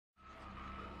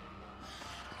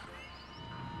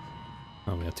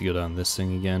Oh, we have to go down this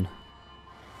thing again.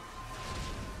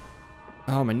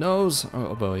 Oh, my nose!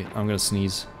 Oh boy, I'm gonna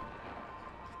sneeze.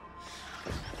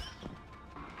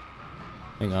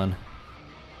 Hang on.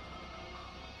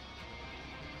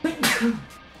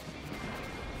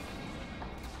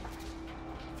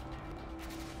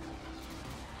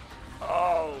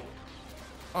 Oh!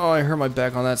 Oh, I hurt my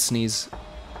back on that sneeze.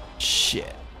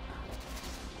 Shit.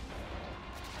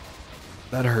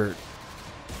 That hurt.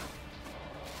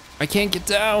 I can't get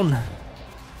down!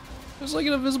 There's like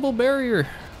an invisible barrier.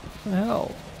 What the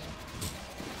hell?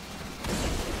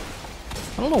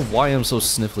 I don't know why I'm so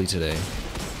sniffly today.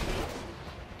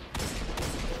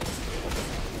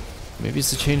 Maybe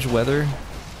it's the change of weather.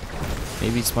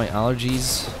 Maybe it's my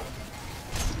allergies.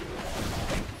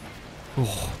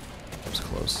 Oh, that was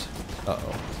close.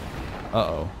 Uh-oh.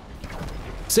 Uh-oh.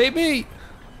 Save me!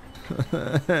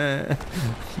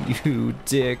 You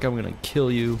dick, I'm gonna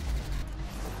kill you.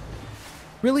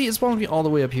 Really? It spawned me all the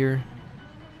way up here?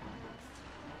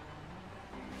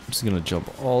 I'm just gonna jump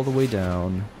all the way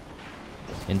down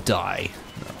and die.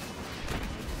 No.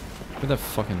 Where that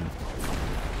fucking...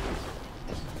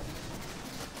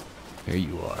 There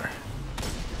you are.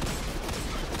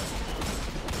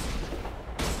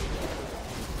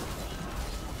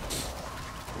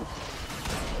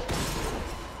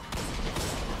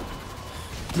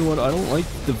 You know what? I don't like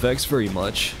the Vex very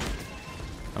much.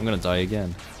 I'm gonna die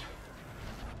again.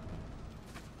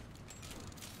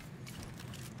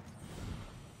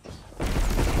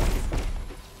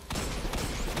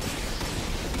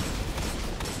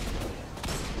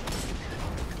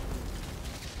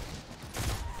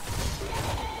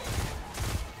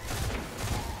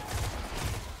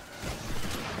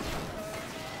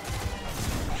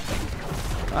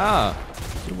 Ah!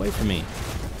 Get away from me.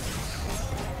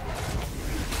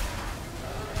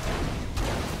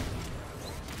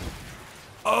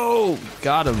 Oh!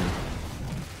 Got him!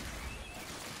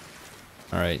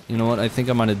 Alright, you know what? I think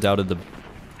I might have doubted the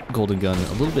golden gun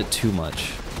a little bit too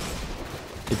much.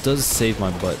 It does save my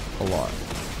butt a lot.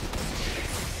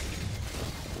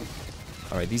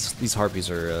 Alright, these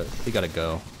harpies are, they gotta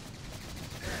go.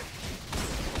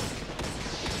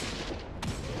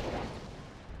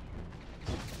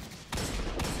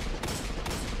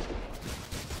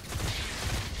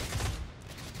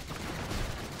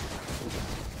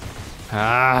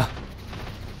 Ah!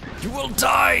 You will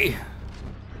die!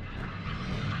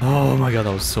 Oh my god,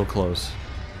 that was so close.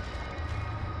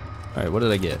 Alright, what did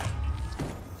I get?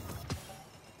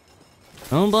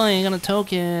 Oh boy, I got a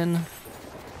token!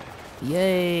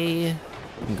 Yay!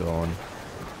 I'm going.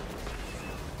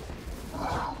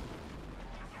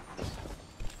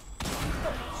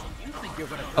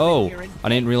 Oh! I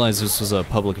didn't realize this was a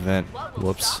public event.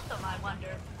 Whoops.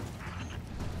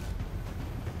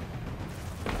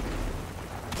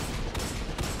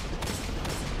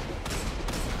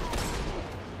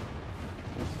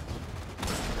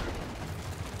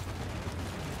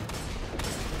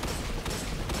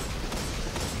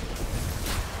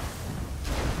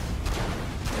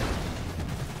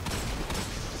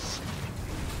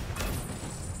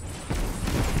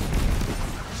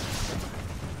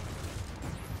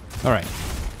 Alright.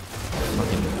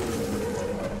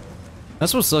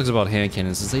 That's what sucks about hand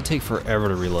cannons, is they take forever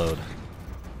to reload.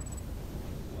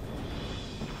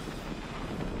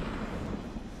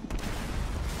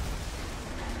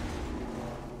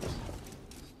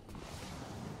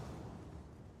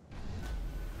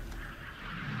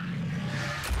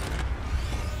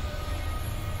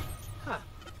 Huh.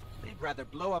 They'd rather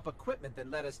blow up equipment than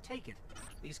let us take it.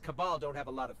 These Cabal don't have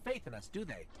a lot of faith in us, do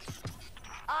they?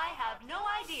 I have no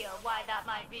idea why that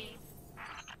might be.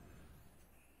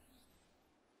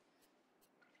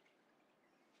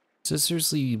 Is this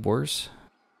seriously worse?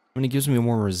 I mean, it gives me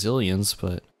more resilience,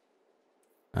 but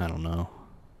I don't know.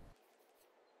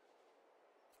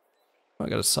 Oh, I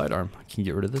got a sidearm. I can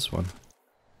get rid of this one.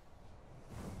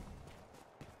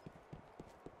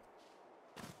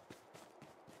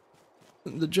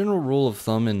 The general rule of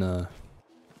thumb in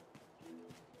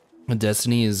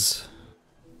Destiny is,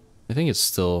 I think it's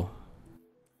still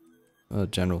a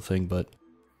general thing, but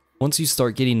once you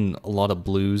start getting a lot of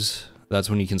blues, that's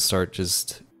when you can start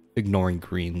just ignoring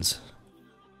greens.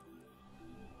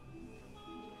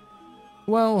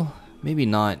 Well, maybe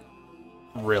not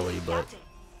really, but... Captain,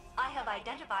 I have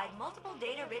identified multiple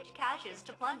data-rich caches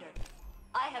to plunder.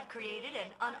 I have created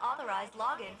an unauthorized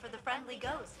login for the friendly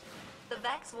ghost. The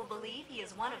Vex will believe he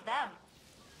is one of them.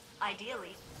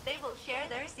 Ideally, they will share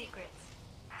their secrets.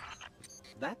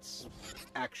 That's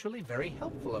actually very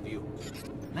helpful of you.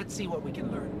 Let's see what we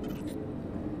can learn.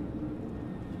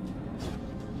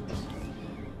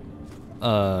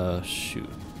 Shoot.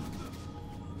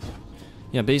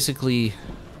 Yeah, basically,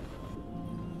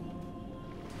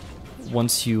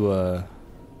 once you,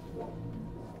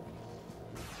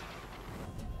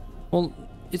 well,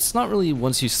 it's not really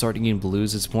once you start getting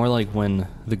blues, it's more like when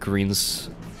the greens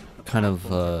kind of,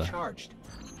 Charged.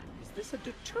 Is this a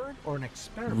deterrent or an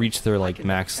experiment? reach their, I like, can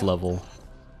max tell. level.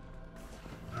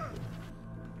 I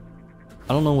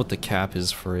don't know what the cap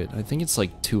is for it. I think it's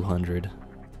like 200.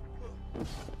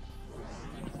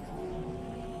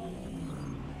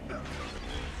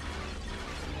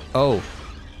 Oh.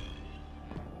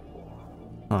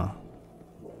 Huh.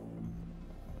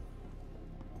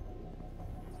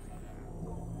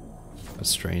 That's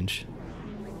strange.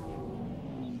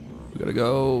 We gotta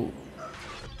go.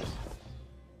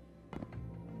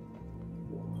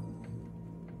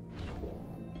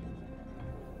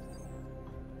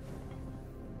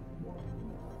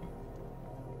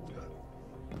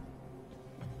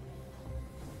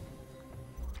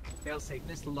 Failsafe,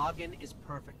 this login is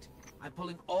perfect. I'm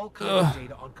pulling all kinds of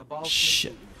data on Cabal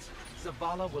shit. units.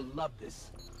 Zavala will love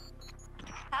this.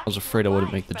 I was afraid I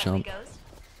wouldn't make the jump. Ghost.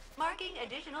 Marking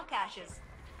additional caches.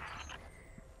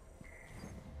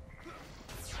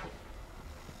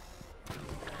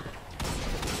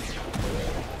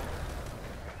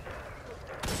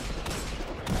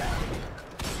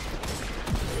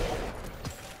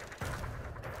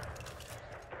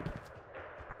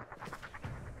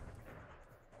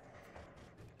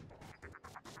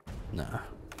 Nah.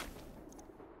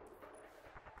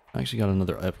 I actually got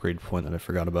another upgrade point that I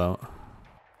forgot about.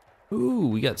 Ooh,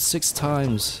 we got 6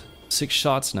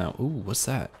 shots now. Ooh, what's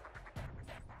that?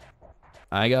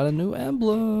 I got a new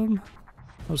emblem.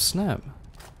 Oh snap.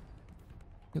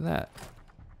 Look at that.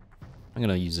 I'm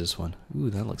gonna use this one. Ooh,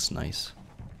 that looks nice.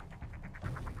 I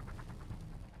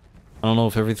don't know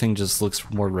if everything just looks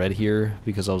more red here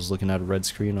because I was looking at a red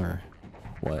screen or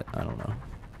what. I don't know.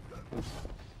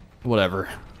 Whatever.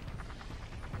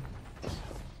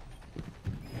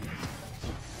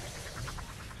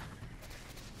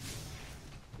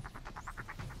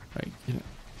 Right.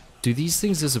 Do these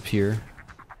things disappear?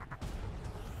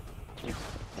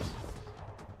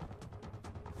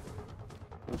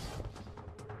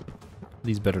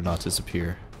 These better not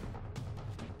disappear.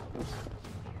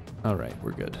 Alright,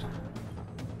 we're good.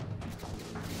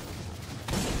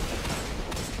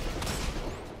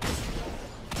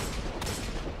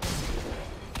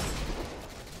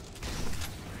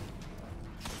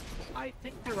 I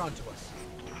think they're onto us.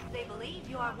 They believe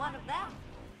you are one of them.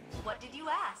 What did you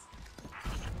ask?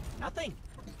 Nothing.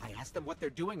 I asked them what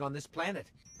they're doing on this planet.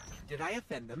 Did I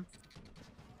offend them?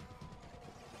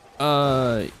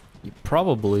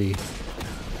 Probably.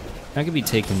 That could be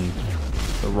taken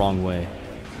the wrong way.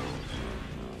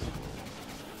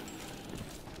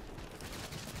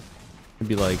 It'd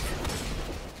be like,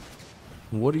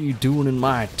 what are you doing in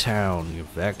my town, you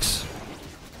Vex?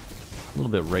 A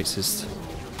little bit racist.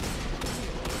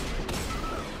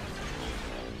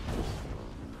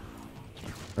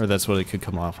 Or that's what it could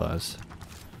come off as.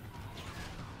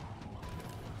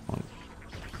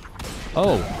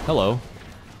 Oh, hello.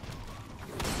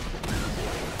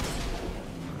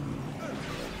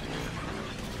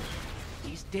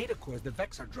 These data cores the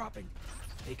Vex are dropping.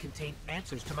 They contain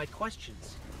answers to my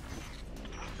questions.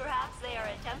 Perhaps they are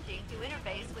attempting to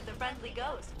interface with the friendly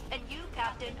ghost, and you,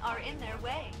 Captain, are in their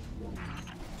way.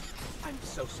 I'm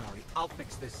so sorry. I'll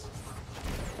fix this.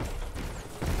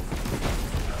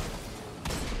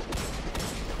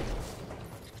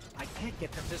 I can't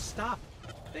get them to stop.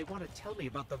 They want to tell me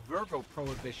about the Virgo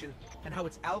prohibition and how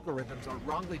its algorithms are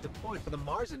wrongly deployed for the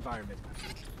Mars environment.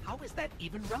 How is that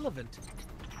even relevant?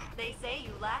 They say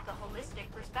you lack a holistic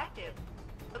perspective.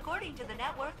 According to the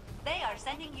network, they are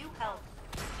sending you help.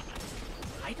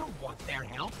 I don't want their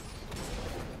help.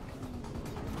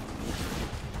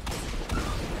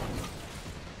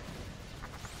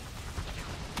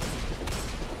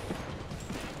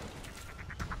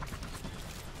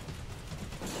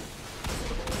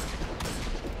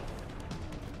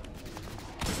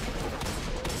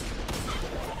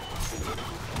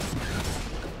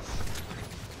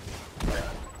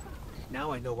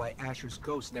 Now I know why Asher's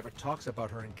ghost never talks about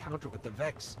her encounter with the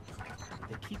Vex.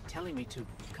 They keep telling me to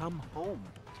come home.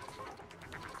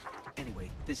 Anyway,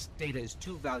 this data is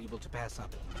too valuable to pass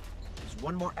up. There's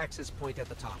one more access point at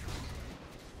the top.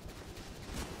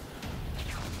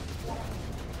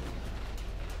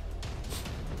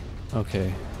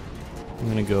 Okay. I'm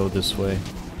gonna go this way.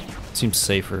 Seems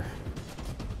safer.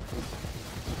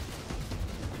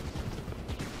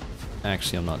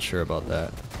 Actually, I'm not sure about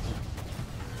that.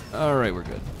 Alright, we're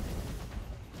good.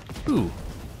 Ooh,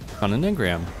 on an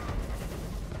engram.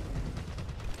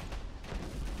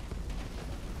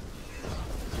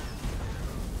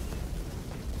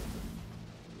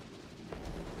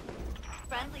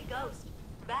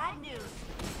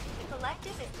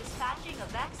 corrupting a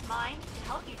Vex mind to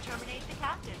help you terminate the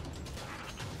captain.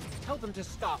 Tell them to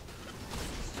stop. I'm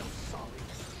so sorry.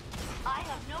 I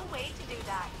have no way to do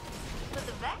that. But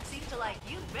the Vex seem to like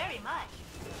you very much.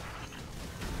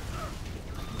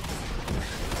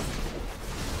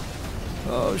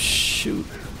 Oh shoot.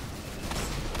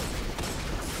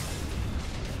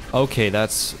 Okay,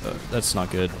 that's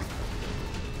not good.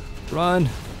 Run.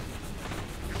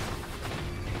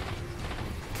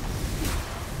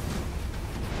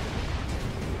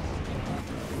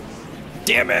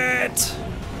 Damn it!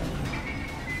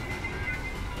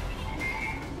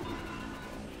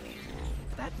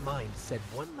 That mind said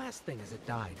one last thing as it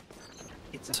died.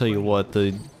 It's Tell you what,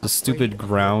 the stupid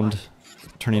ground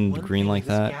turning into green like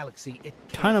that,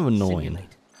 kind of annoying.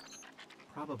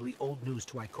 Probably old news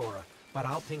to Ikora, but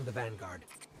I'll ping the Vanguard.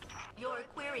 Your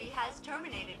query has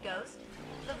terminated, Ghost.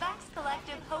 The Vex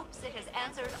Collective hopes it has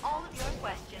answered all of your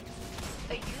questions.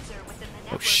 A user within the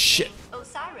network shit. named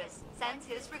Osiris sends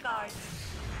his regards.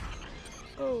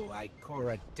 Oh,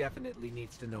 Ikora definitely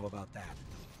needs to know about that.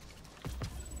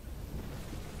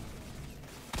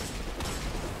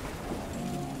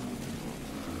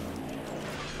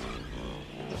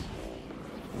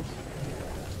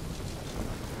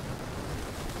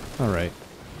 All right.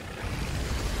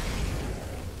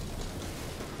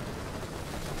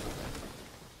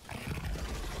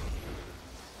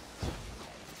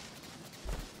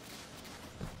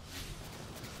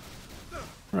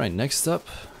 All right, next up,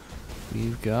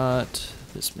 we've got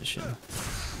this mission.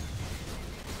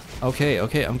 Okay,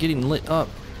 I'm getting lit up.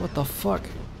 What the fuck?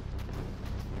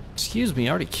 Excuse me, I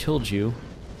already killed you.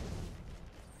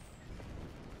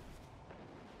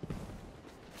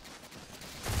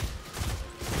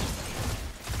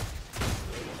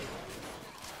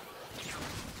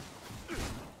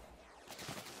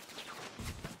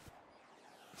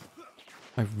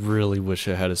 I really wish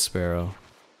I had a sparrow.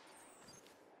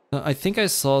 I think I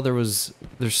saw there's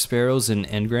sparrows in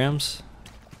engrams.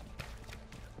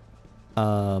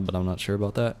 But I'm not sure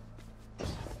about that.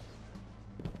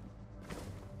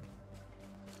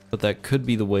 But that could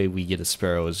be the way we get a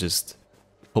sparrow, is just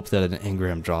hope that an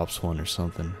engram drops one or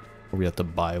something. Or we have to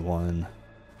buy one.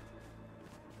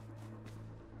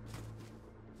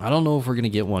 I don't know if we're gonna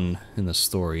get one in the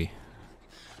story.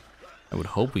 I would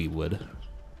hope we would.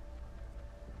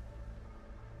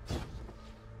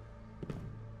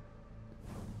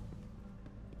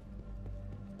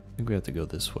 I think we have to go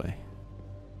this way.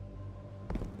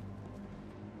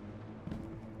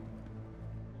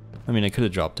 I mean, I could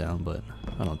have dropped down, but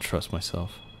I don't trust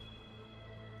myself.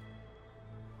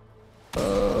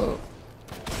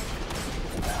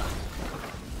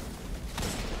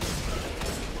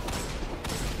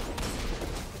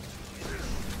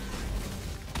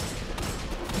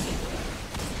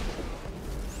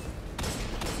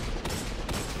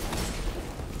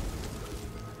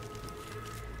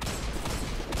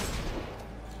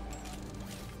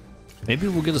 Maybe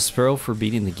we'll get a sparrow for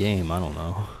beating the game, I don't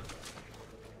know.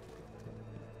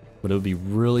 But it would be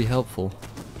really helpful.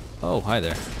 Oh, hi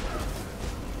there.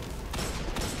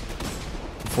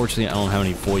 Unfortunately, I don't have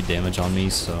any void damage on me,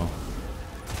 so...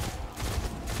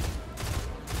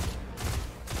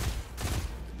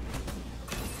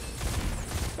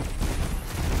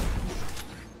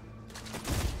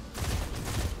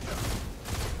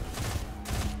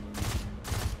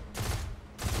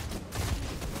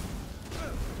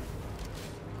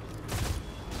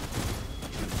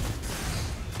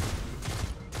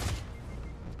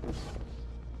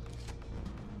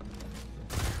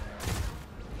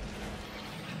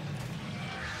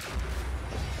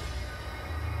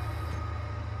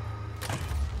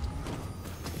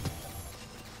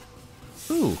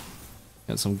 Ooh,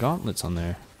 got some gauntlets on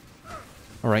there.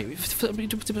 Alright.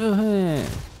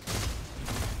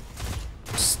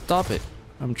 Stop it.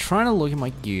 I'm trying to look at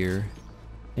my gear,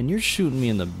 and you're shooting me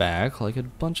in the back like a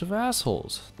bunch of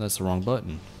assholes. That's the wrong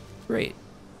button. Great.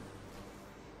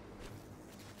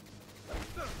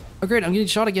 Oh great, I'm getting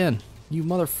shot again. You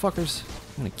motherfuckers.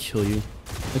 I'm gonna kill you.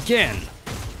 Again!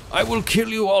 I will kill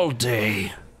you all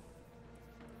day.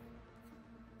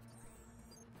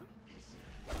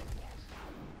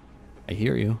 I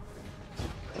hear you.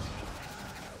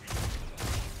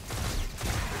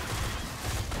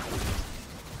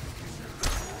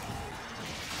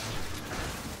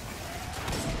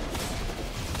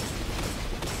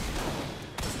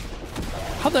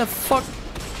 How the fuck?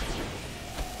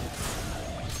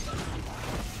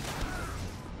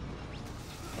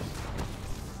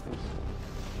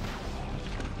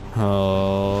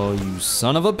 Oh, you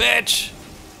son of a bitch!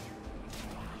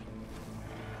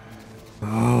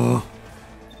 Oh.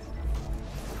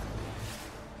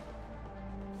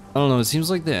 I don't know it seems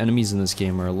like the enemies in this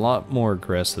game are a lot more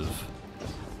aggressive.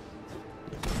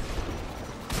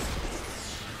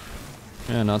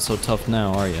 Yeah, not so tough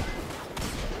now, are you?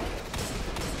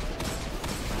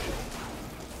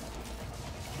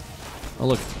 Oh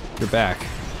look, you're back.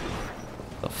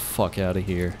 Get the fuck out of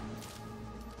here.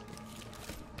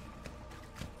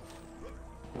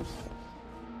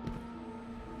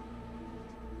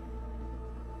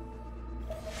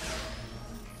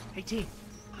 Hey team,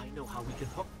 I know how we can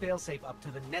hook failsafe up to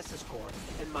the Nessus core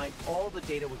and mine all the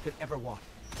data we could ever want.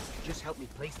 Just help me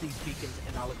place these beacons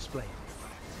and I'll explain.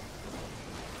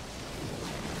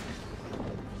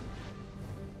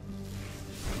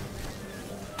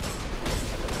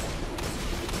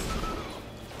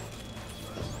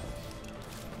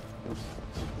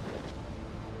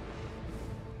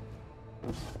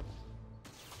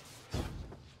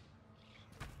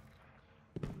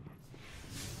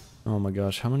 Oh my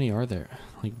gosh, how many are there?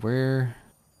 Like, where...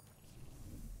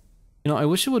 You know, I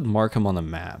wish it would mark them on the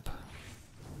map.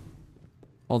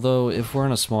 Although, if we're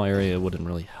in a small area, it wouldn't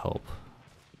really help.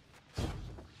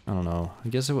 I don't know. I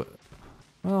guess it would...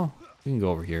 Well, we can go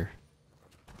over here.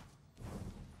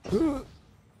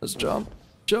 Let's jump.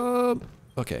 Jump!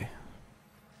 Okay.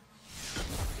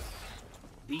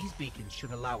 These beacons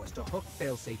should allow us to hook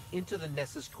failsafe into the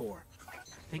Nessus core.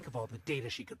 Think of all the data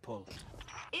she could pull.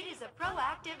 It is a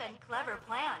proactive and clever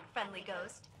plan, Friendly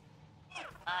Ghost.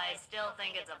 I still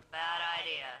think it's a bad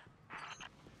idea.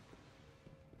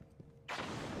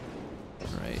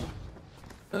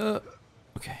 Right.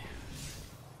 Okay.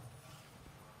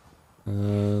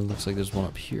 Looks like there's one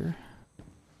up here.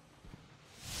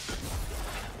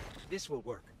 This will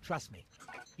work, trust me.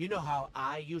 You know how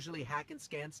I usually hack and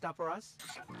scan stuff for us?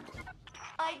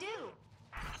 I do.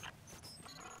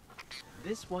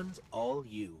 This one's all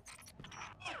you.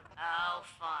 How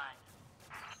fun.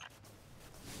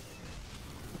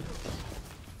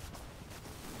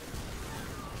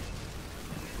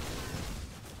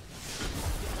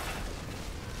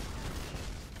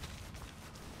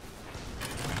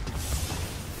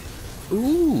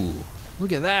 Ooh,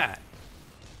 look at that.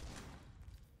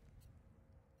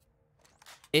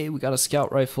 Hey, we got a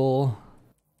scout rifle.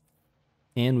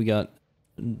 And we got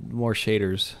more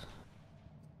shaders.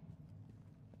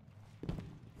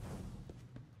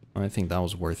 I think that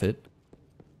was worth it.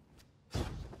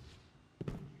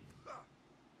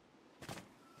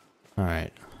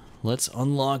 Alright, let's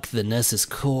unlock the Nessus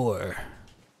core.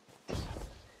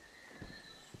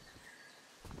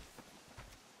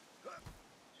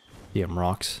 Damn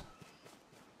rocks.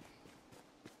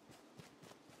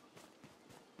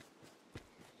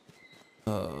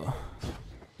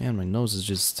 Man, my nose is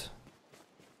just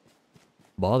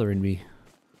bothering me.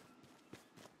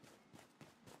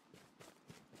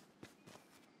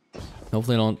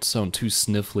 Hopefully I don't sound too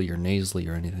sniffly or nasally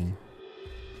or anything.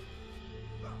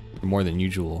 Or more than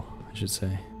usual, I should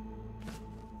say.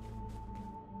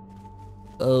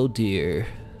 Oh dear.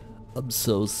 I'm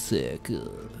so sick.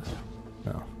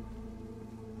 No.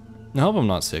 I hope I'm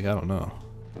not sick, I don't know.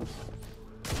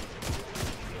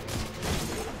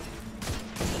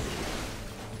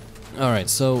 Alright,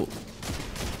 so...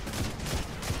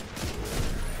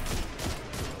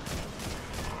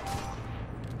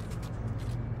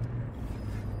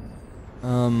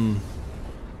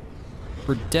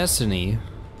 For Destiny...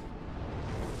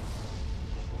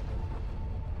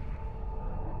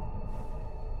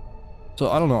 So,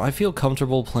 I don't know, I feel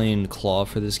comfortable playing Claw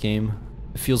for this game.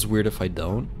 It feels weird if I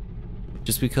don't.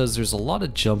 Just because there's a lot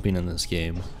of jumping in this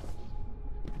game.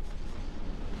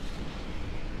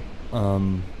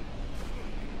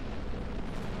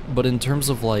 But in terms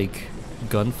of, like,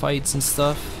 gunfights and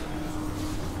stuff,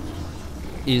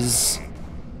 is...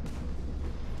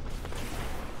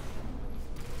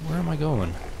 Where am I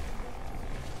going?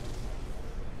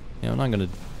 Yeah, I'm not gonna...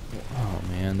 Oh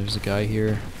man, there's a guy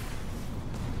here.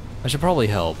 I should probably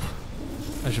help.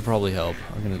 I'm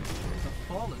gonna... The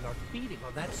Fallen are feeding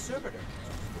on that servitor.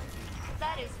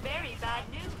 That is very bad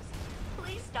news.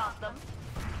 Please stop them.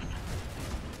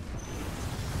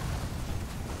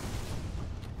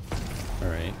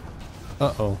 Alright.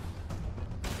 Uh-oh.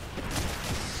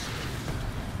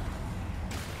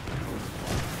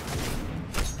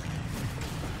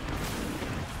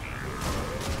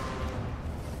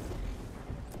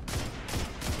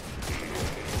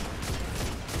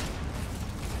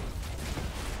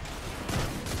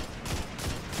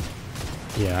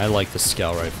 Yeah, I like the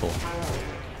scout rifle.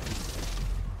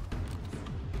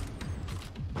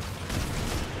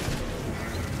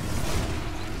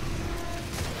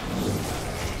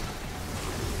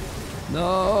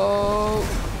 No.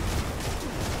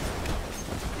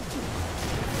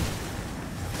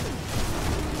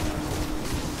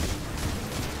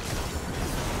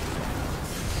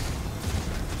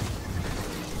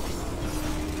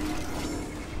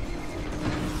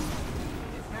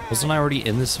 Wasn't I already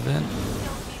in this event?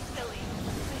 Don't be silly.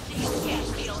 Machines can't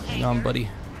feel anger. Hang on, buddy.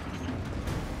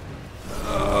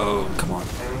 Oh, come on.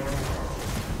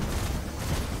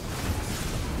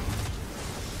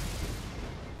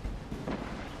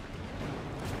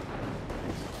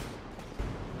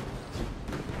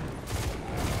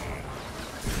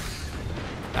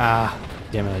 Ah,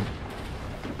 damn it.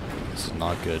 This is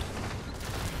not good.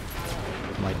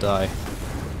 I might die.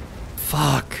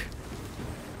 Fuck!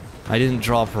 I didn't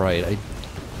drop right.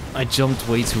 I jumped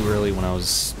way too early when I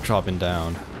was dropping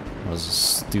down. That was a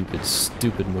stupid,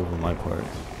 stupid move on my part.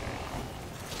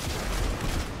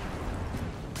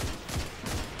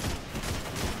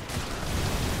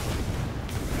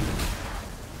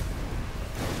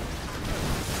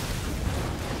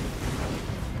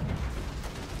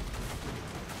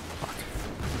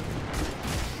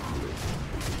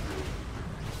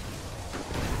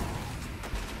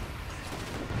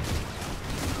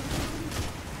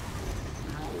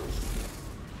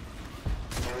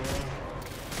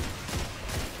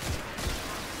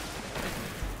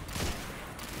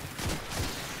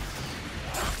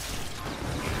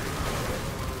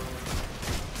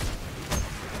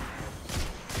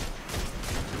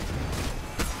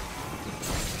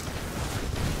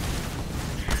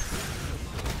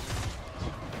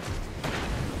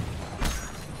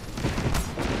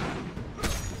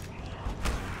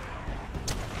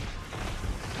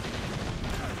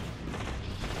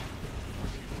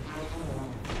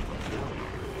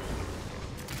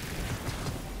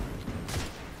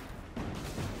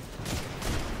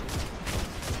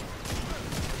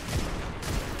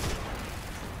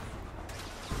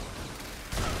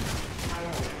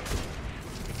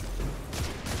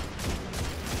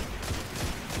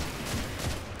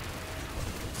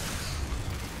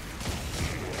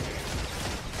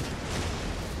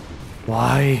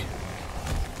 Why?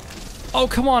 Oh,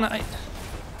 come on, I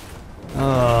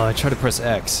tried to press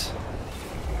X.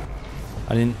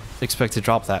 I didn't expect to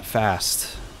drop that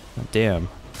fast. Oh, damn.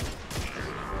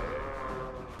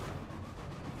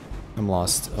 I'm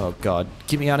lost. Oh god.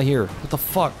 Get me out of here. What the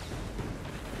fuck?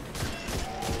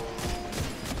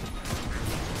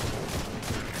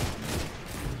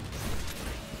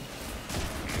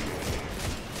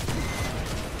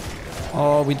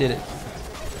 Oh, we did it.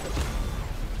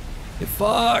 Get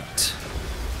fucked.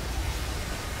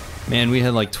 Man, we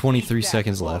had like 23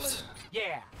 seconds left.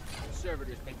 Yeah.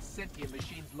 Servitors make sentient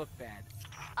machines look bad.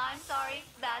 I'm sorry,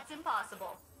 that's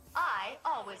impossible. I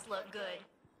always look good.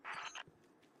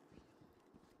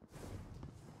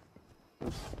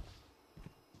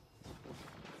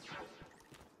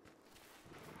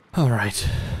 Alright.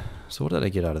 So what did I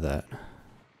get out of that?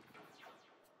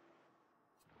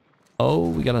 Oh,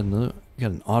 we got an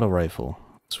auto rifle.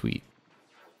 Sweet.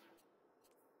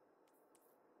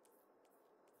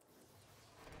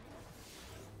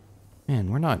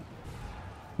 Man,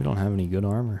 we don't have any good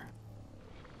armor.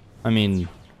 I mean,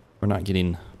 we're not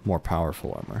getting more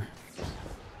powerful armor.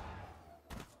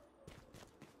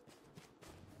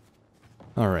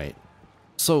 Alright.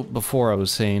 So, before I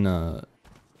was saying,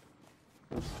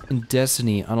 in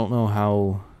Destiny, I don't know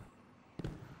how...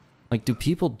 Like, do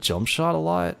people jump shot a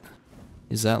lot?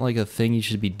 Is that like a thing you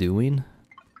should be doing?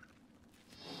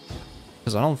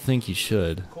 Because I don't think you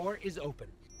should. Core is open.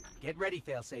 Get ready,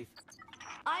 failsafe.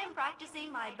 I am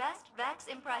practicing my best Vex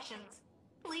impressions.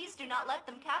 Please do not let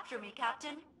them capture me,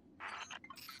 Captain.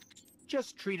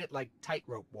 Just treat it like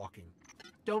tightrope walking.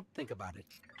 Don't think about it.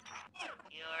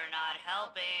 You're not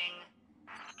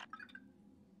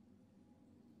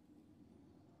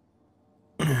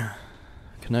helping.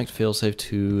 Connect failsafe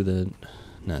to the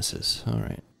Nessus.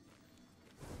 Alright.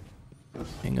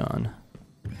 Hang on.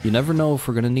 You never know if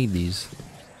we're gonna need these.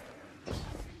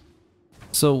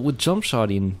 So, with jump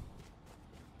shotting,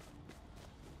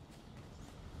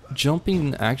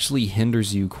 jumping actually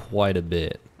hinders you quite a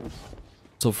bit.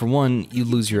 So for one, you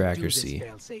lose your accuracy. Do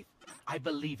this, failsafe. I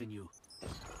believe in you.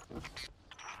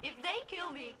 If they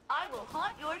kill me, I will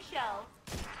haunt your shell.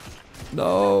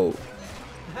 No.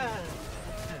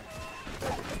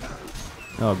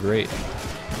 Oh, great.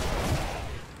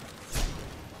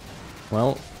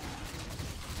 Well.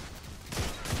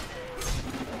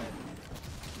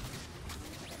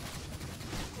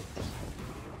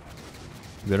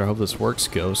 You better hope this works,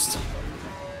 Ghost.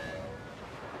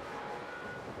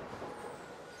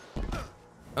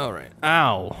 Alright.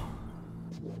 Ow!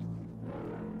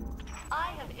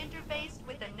 I have interfaced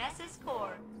with the Nessus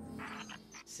core.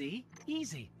 See?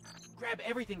 Easy. Grab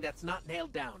everything that's not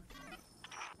nailed down.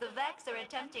 The Vex are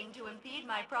attempting to impede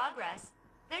my progress.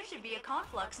 There should be a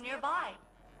conflux nearby.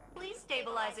 Please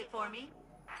stabilize it for me.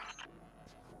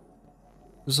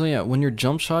 So yeah, when you're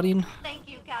jump shotting, Thank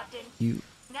you, Captain. you...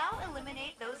 Now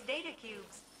eliminate those data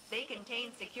cubes. They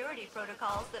contain security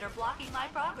protocols that are blocking my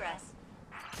progress.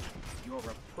 You're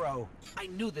a pro. I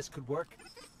knew this could work.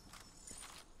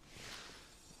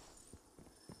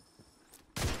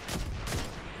 The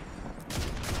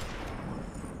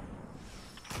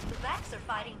Vex are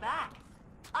fighting back.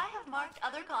 I have marked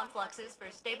other confluxes for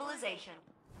stabilization.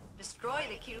 Destroy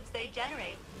the cubes they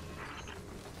generate.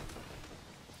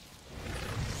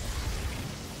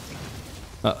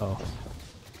 Uh-oh.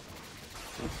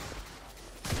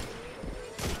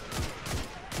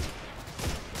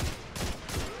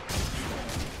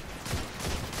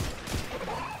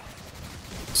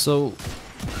 So,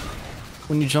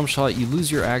 when you jump shot, you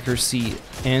lose your accuracy,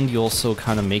 and you also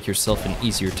kind of make yourself an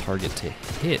easier target to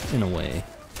hit, in a way.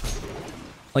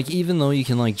 Like, even though you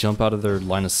can, like, jump out of their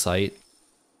line of sight,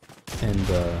 and,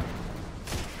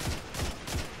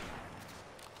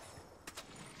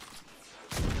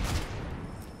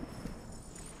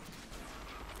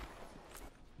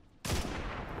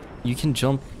 you can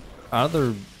jump out of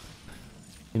their,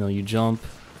 you know, you jump,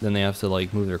 then they have to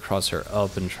like move their crosshair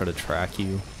up and try to track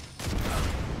you.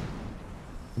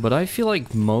 But I feel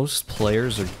like most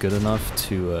players are good enough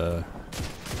to,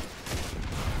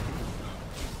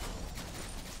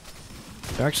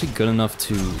 they're actually good enough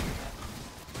to,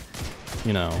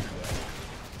 you know,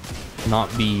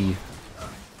 not be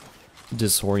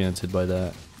disoriented by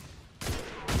that.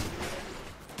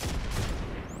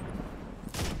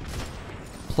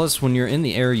 Plus, when you're in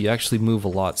the air, you actually move a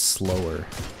lot slower.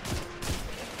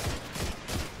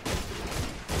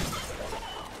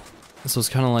 So it's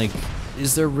kind of like,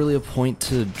 is there really a point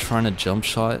to trying to jump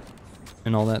shot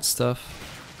and all that stuff?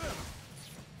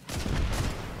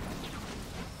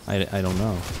 I don't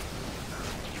know.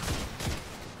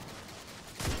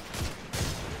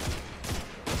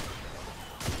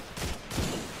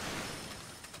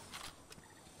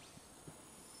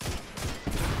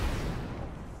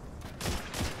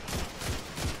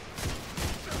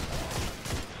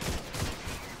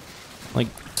 Like,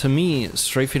 to me,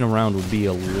 strafing around would be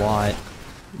a lot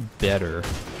better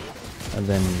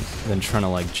than trying to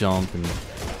like jump and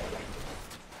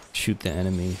shoot the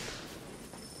enemy.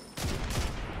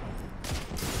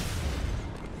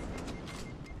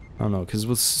 I don't know, because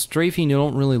with strafing you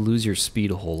don't really lose your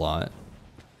speed a whole lot.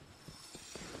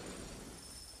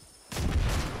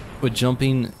 With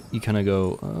jumping, you kind of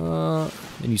go,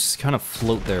 and you kind of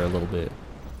float there a little bit.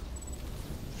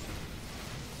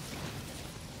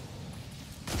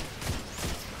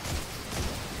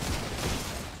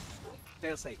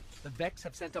 Failsafe, the Vex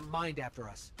have sent a mind after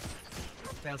us.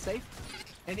 Failsafe,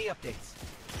 any updates?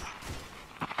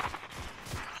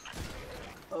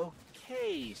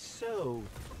 Okay, so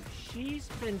she's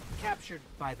been captured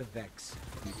by the Vex.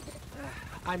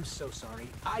 I'm so sorry.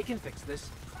 I can fix this.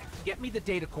 Get me the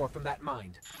data core from that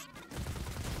mind.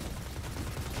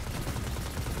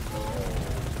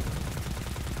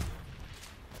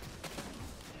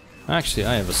 Actually,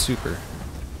 I have a super.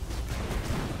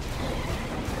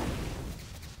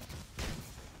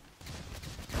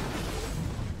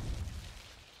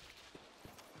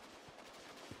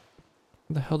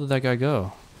 Where the hell did that guy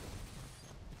go?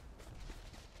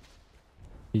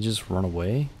 He just run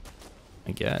away?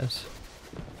 I guess.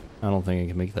 I don't think I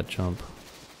can make that jump.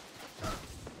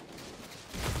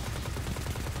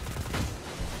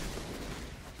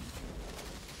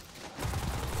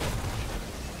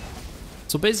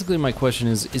 So basically my question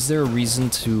is there a reason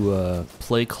to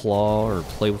play Claw or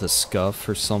play with a Scuff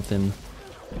or something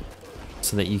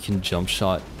so that you can jump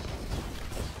shot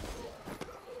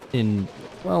in,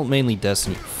 well, mainly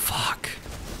Destiny. Fuck.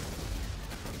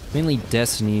 Mainly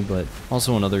Destiny, but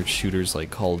also in other shooters like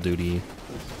Call of Duty.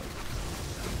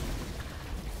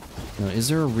 You know, is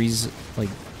there a reason, like,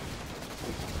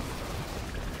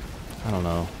 I don't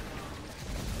know,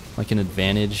 like an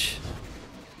advantage?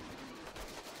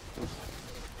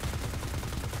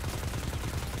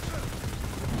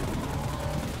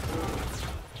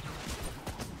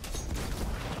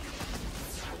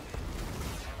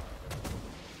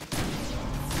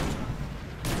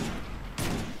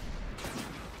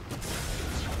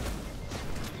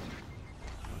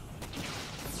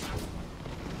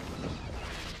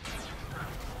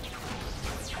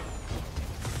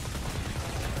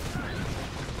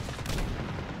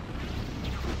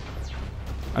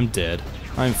 I'm dead.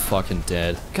 I'm fucking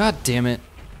dead. God damn it.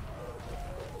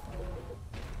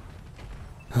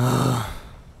 I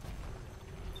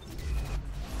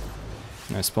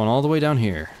spawn all the way down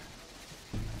here.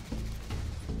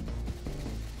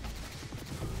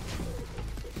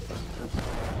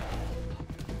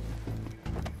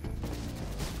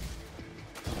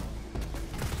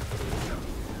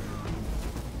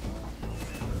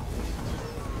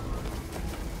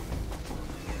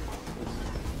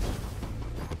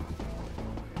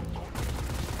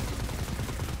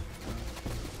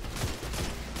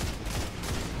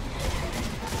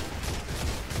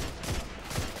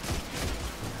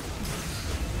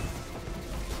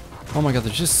 Oh my god,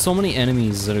 there's just so many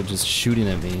enemies that are just shooting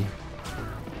at me.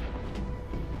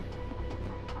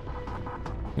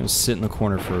 I'm gonna sit in the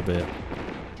corner for a bit.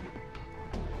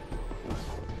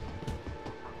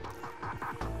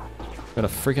 Got a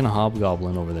freaking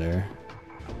hobgoblin over there.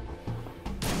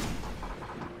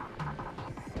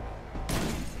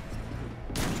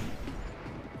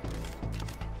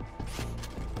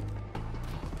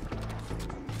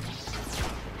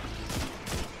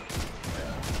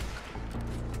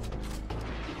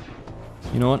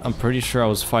 You know what? I'm pretty sure I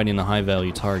was fighting a high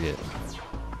value target.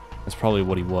 That's probably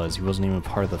what he was. He wasn't even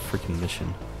part of the freaking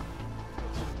mission.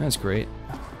 That's great.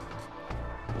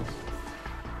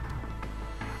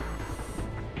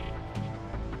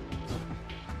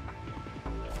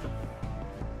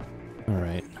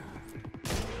 Alright.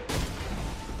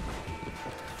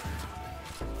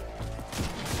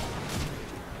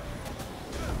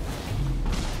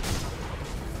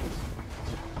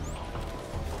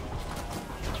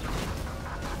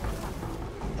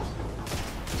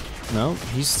 No,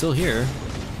 he's still here.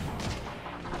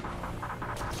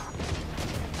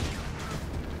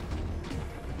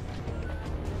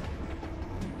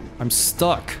 I'm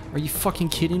stuck. Are you fucking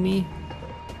kidding me?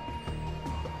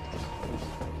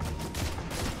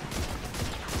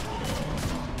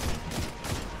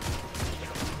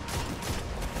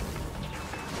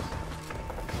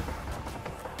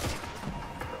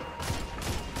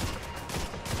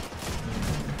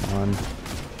 Come on.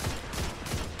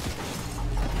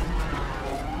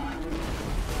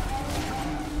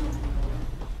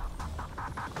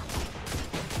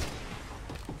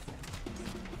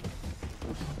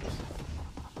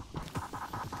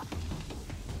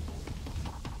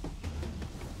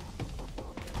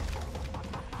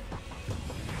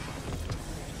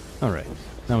 Alright,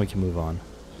 now we can move on.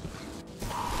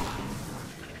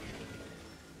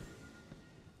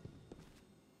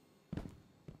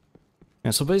 Yeah,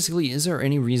 so basically, is there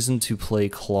any reason to play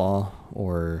Claw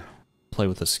or play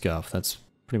with a Scuff? That's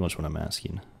pretty much what I'm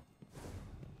asking.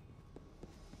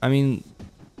 I mean,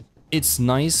 it's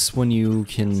nice when you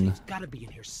can... It's gotta be in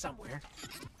here somewhere.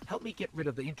 Help me get rid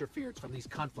of the interference from these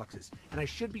confluxes, and I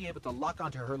should be able to lock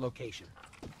onto her location.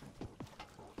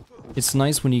 It's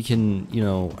nice when you can, you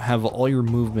know, have all your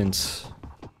movements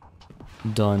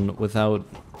done without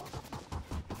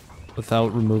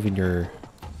removing your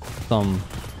thumb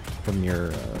from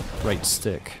your right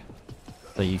stick,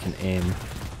 that you can aim.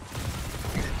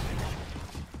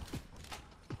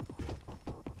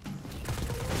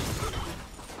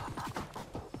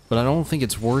 But I don't think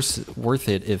it's worth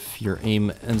it if your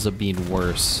aim ends up being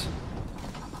worse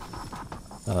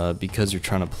because you're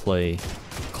trying to play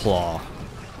Claw.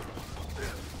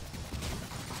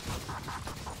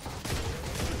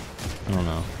 I don't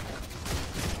know.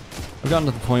 I've gotten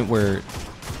to the point where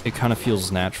it kind of feels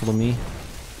natural to me.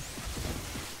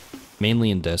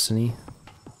 Mainly in Destiny.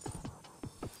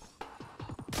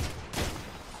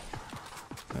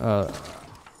 I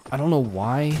don't know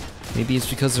why. Maybe it's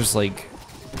because there's like...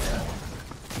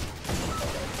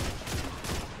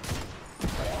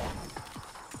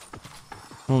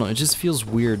 I don't know, it just feels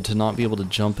weird to not be able to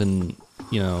jump and,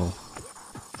 you know,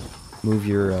 move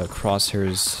your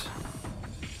crosshairs.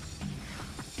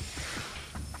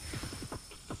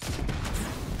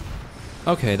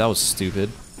 Okay, that was stupid.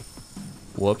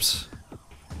 Whoops.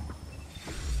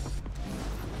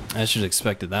 I should have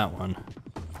expected that one.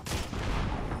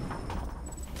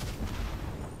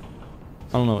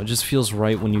 I don't know, it just feels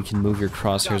right when you can move your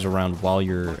crosshairs around while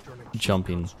you're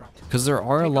jumping. Because there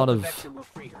are a lot of...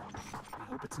 I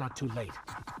hope it's not too late.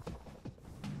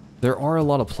 There are a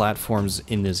lot of platforms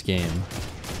in this game.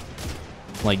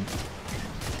 Like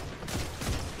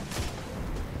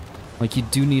you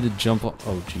do need to jump up.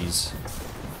 Oh, jeez.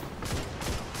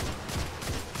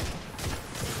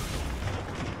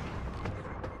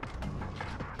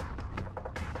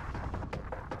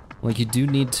 Like you do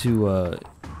need to,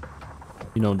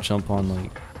 you know, jump on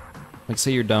like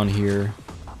say you're down here.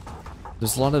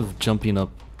 There's a lot of jumping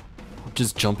up,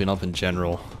 just jumping up in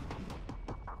general.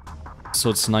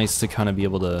 So it's nice to kind of be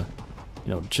able to,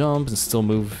 you know, jump and still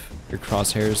move your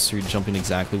crosshairs so you're jumping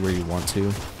exactly where you want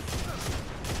to.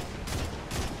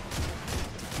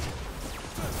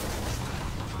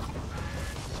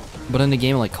 But in a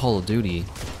game like Call of Duty,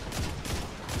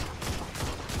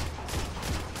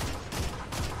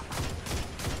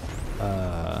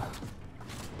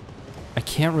 I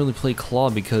can't really play Claw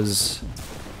because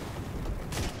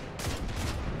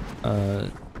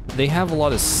they have a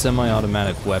lot of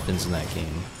semi-automatic weapons in that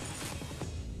game.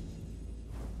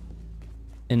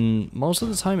 And most of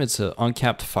the time it's an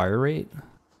uncapped fire rate.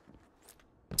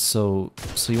 So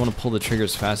you want to pull the trigger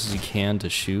as fast as you can to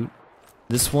shoot.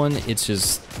 This one, it's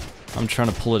just, I'm trying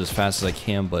to pull it as fast as I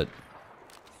can, but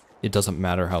it doesn't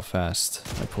matter how fast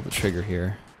I pull the trigger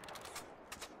here.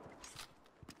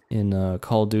 In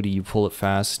Call of Duty, you pull it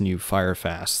fast and you fire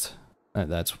fast.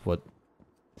 That's what...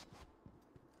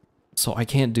 So I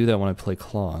can't do that when I play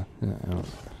Claw. I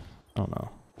don't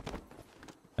know.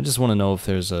 I just want to know if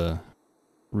there's a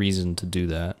reason to do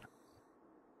that.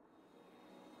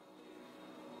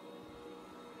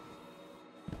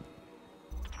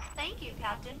 Thank you,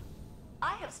 Captain.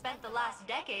 I have spent the last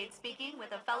decade speaking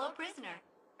with a fellow prisoner.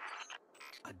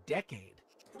 A decade?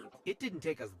 It didn't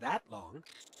take us that long.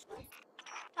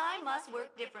 Time must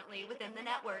work differently within the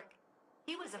network.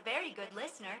 He was a very good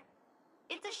listener.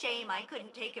 It's a shame I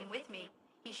couldn't take him with me.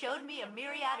 He showed me a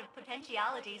myriad of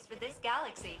potentialities for this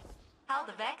galaxy. How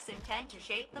the Vex intend to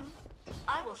shape them,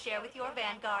 I will share with your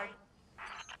Vanguard.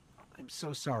 I'm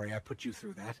so sorry I put you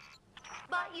through that.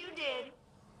 But you did.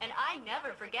 And I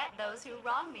never forget those who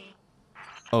wrong me.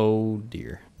 Oh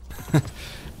dear.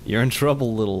 You're in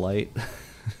trouble, little light.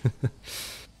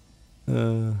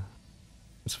 That's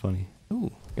funny.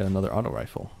 Ooh, got another auto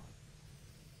rifle.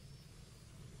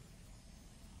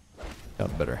 Got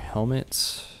a better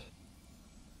helmet.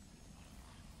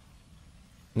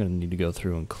 I'm gonna need to go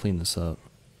through and clean this up.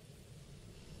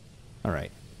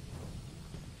 Alright.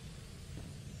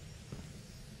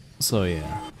 So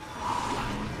yeah.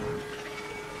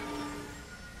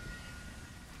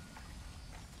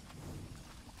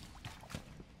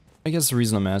 I guess the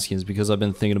reason I'm asking is because I've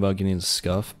been thinking about getting a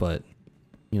scuff, but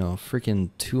you know, freaking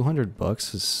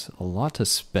 $200 is a lot to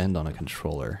spend on a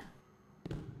controller.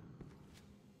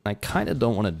 I kind of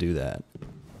don't want to do that.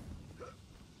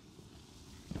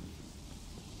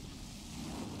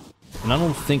 And I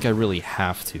don't think I really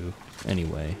have to,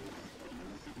 anyway.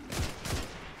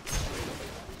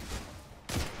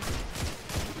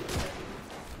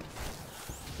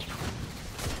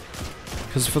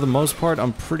 Because for the most part,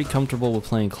 I'm pretty comfortable with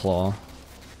playing Claw.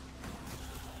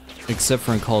 Except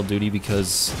for in Call of Duty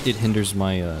because it hinders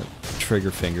my trigger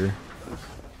finger.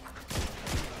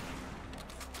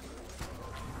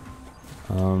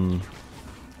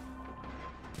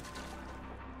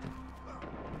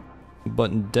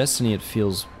 But in Destiny it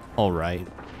feels alright.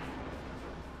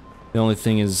 The only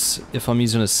thing is, if I'm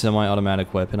using a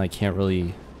semi-automatic weapon, I can't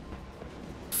really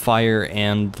fire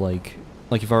and like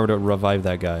if I were to revive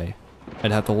that guy,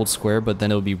 I'd have to hold square, but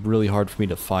then it would be really hard for me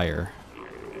to fire.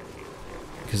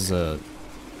 Because,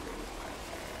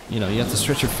 you know, you have to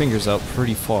stretch your fingers out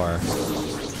pretty far. The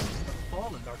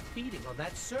Fallen are feeding on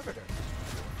that servitor.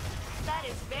 That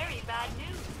is very bad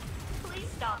news. Please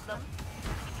stop them.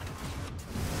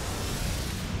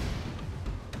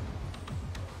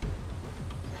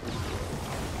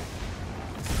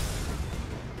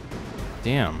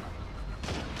 Damn.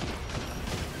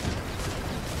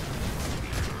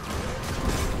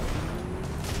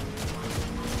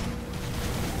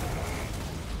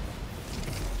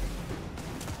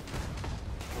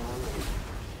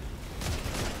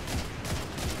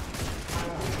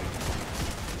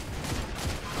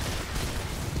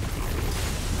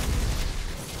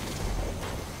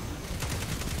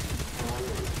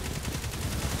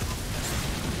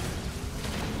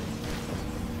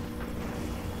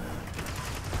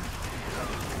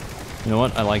 You know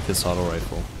what? I like this auto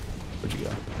rifle. Where'd you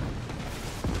go?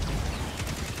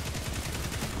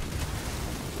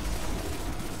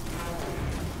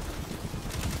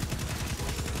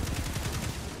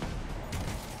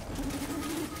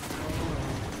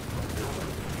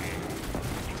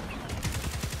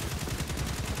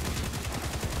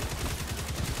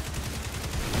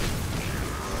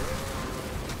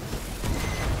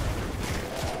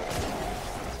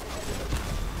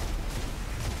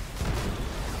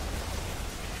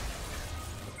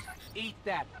 Eat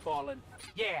that, Fallen.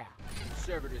 Yeah.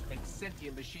 Servitors make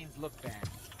sentient machines look bad.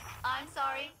 I'm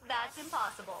sorry, that's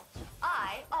impossible.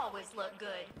 I always look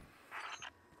good.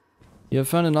 You have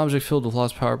found an object filled with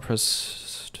lost power.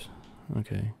 Press.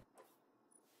 Okay.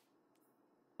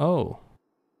 Oh.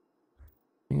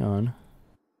 Hang on.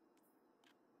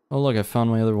 Oh look, I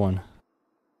found my other one.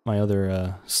 My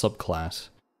other subclass.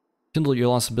 Kindle your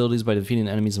lost abilities by defeating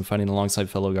enemies and fighting alongside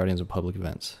fellow guardians of public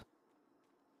events.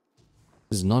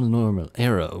 This is not a normal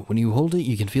arrow. When you hold it,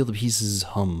 you can feel the pieces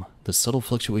hum. The subtle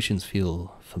fluctuations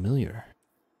feel familiar.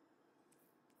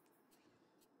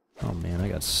 Oh man, I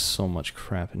got so much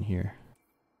crap in here.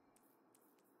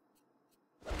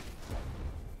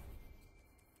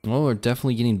 Well, we're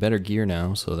definitely getting better gear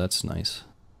now, so that's nice.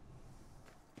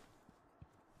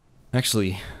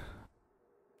 Actually,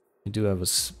 I do have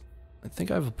I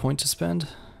think I have a point to spend.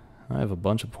 I have a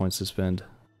bunch of points to spend.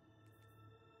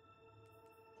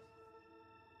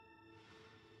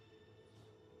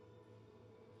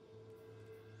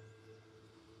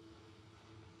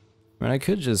 I mean, I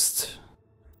could just...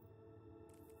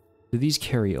 Do these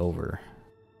carry over?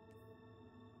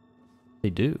 They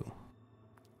do.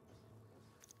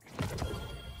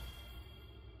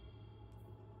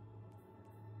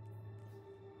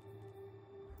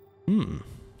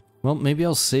 Well, maybe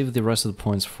I'll save the rest of the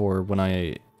points for when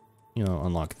I, you know,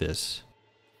 unlock this.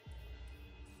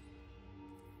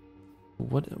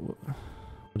 What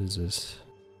is this?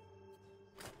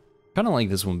 Kind of like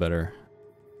this one better.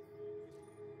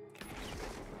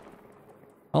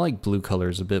 I like blue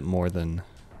colors a bit more than,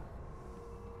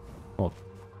 well,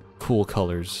 cool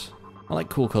colors. I like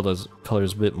cool colors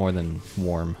a bit more than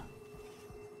warm.